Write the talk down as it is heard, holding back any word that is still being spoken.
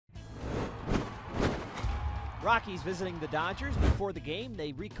Rockies visiting the Dodgers. Before the game,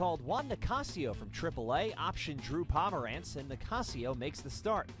 they recalled Juan Nicasio from AAA, optioned Drew Pomerantz, and Nicasio makes the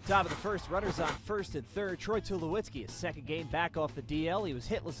start. Top of the first, runners on first and third. Troy Tulowitzki, his second game back off the DL. He was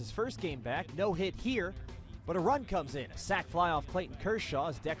hitless his first game back. No hit here, but a run comes in. A sac fly off Clayton Kershaw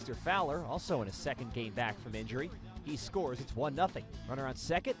as Dexter Fowler, also in his second game back from injury. He scores. It's 1-0. Runner on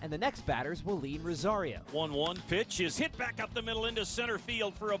second, and the next batter's Willeen Rosario. 1-1 pitch is hit back up the middle into center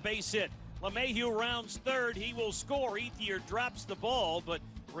field for a base hit. LeMahieu rounds third. He will score. Ethier drops the ball, but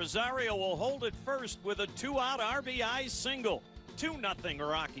Rosario will hold it first with a 2-out RBI single. 2-0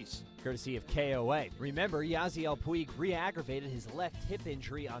 Rockies. Courtesy of KOA. Remember, Yasiel Puig re-aggravated his left hip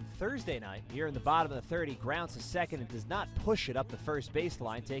injury on Thursday night. Here in the bottom of the third, he grounds to second and does not push it up the first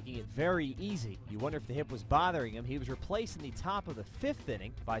baseline, taking it very easy. You wonder if the hip was bothering him. He was replaced in the top of the fifth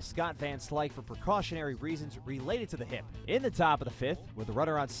inning by Scott Van Slyke for precautionary reasons related to the hip. In the top of the fifth, with the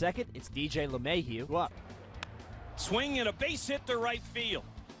runner on second, it's DJ LeMahieu up. Swing and a base hit to right field.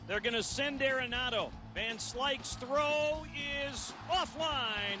 They're going to send Arenado. Van Slyke's throw is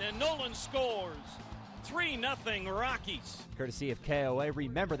offline, and Nolan scores. 3-0 Rockies. Courtesy of KOA.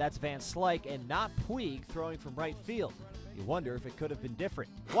 Remember, that's Van Slyke and not Puig throwing from right field. You wonder if it could have been different.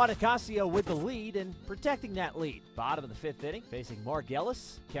 Juan Nicasio with the lead and protecting that lead. Bottom of the fifth inning, facing Mark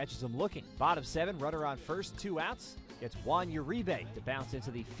Ellis, catches him looking. Bottom seven, runner on first, 2 outs. Gets Juan Uribe to bounce into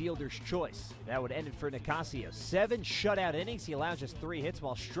the fielder's choice. That would end it for Nicasio. 7 shutout innings. He allowed just 3 hits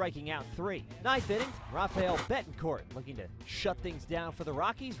while striking out 3. Ninth inning, Rafael Betancourt looking to shut things down for the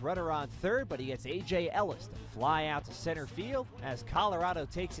Rockies. Runner on third, but he gets A.J. Ellis to fly out to center field as Colorado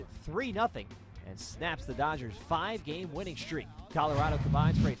takes it 3-0 and snaps the Dodgers' 5-game winning streak. Colorado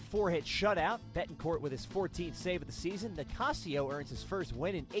combines for a 4-hit shutout. Betancourt with his 14th save of the season. Nicasio earns his first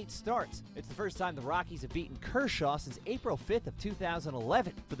win in 8 starts. It's the first time the Rockies have beaten Kershaw since April 5th of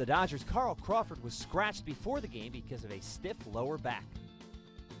 2011. For the Dodgers, Carl Crawford was scratched before the game because of a stiff lower back.